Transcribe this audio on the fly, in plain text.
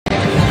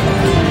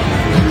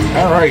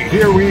Alright,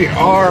 here we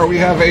are. We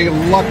have a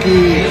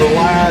lucky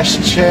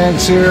last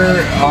chance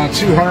here on a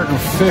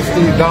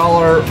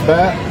 $250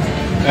 bet.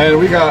 And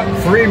we got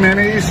 3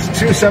 minis,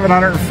 2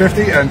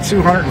 $750 and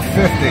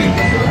 250.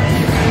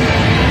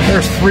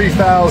 There's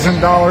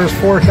 $3,000,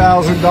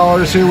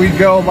 $4,000. Here we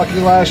go. Lucky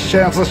last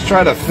chance. Let's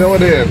try to fill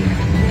it in.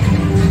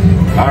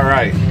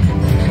 Alright.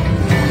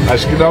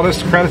 As you can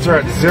notice, credits are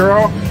at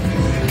 0.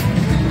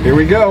 Here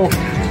we go.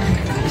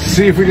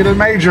 See if we get a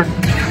major.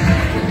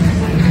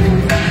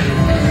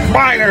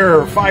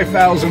 Minor,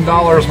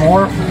 $5,000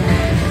 more.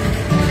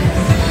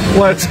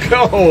 Let's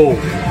go.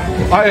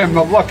 I am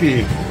the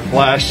lucky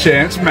last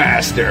chance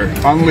master.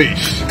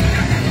 Unleash.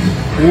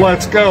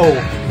 Let's go.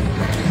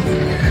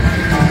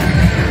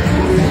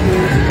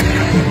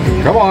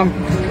 Come on.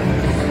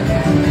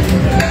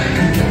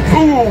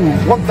 Ooh,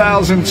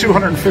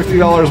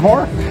 $1,250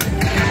 more.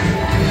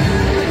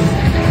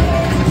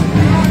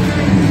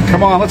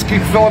 Come on, let's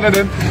keep filling it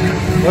in.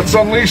 Let's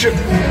unleash it.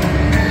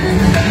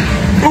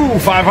 Ooh,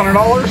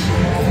 $500.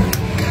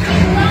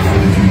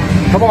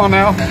 Come on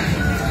now.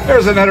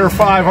 There's another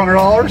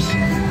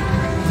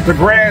 $500. The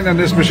grand in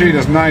this machine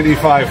is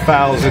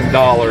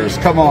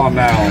 $95,000. Come on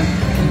now.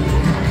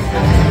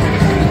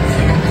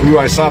 Ooh,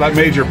 I saw that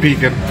major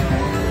peeking.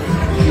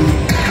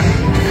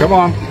 Come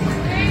on.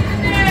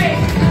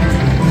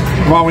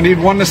 Come on, we need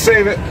one to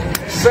save it.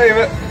 Save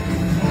it.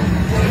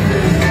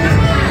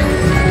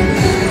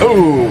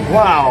 Ooh,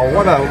 wow,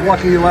 what a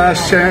lucky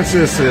last chance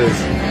this is.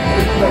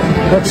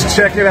 Let's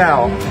check it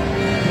out. Look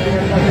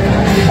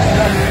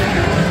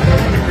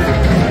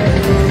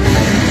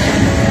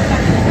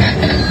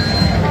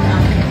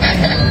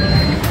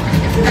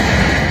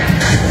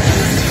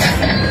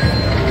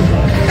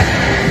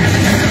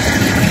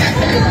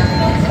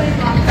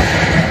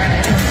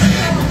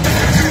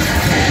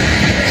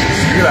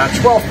at that,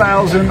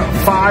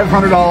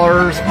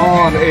 $12,500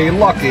 on a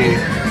lucky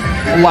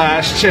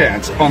last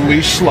chance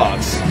Unleash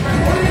slots.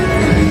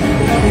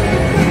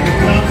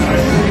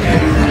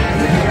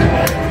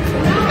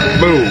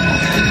 Boom.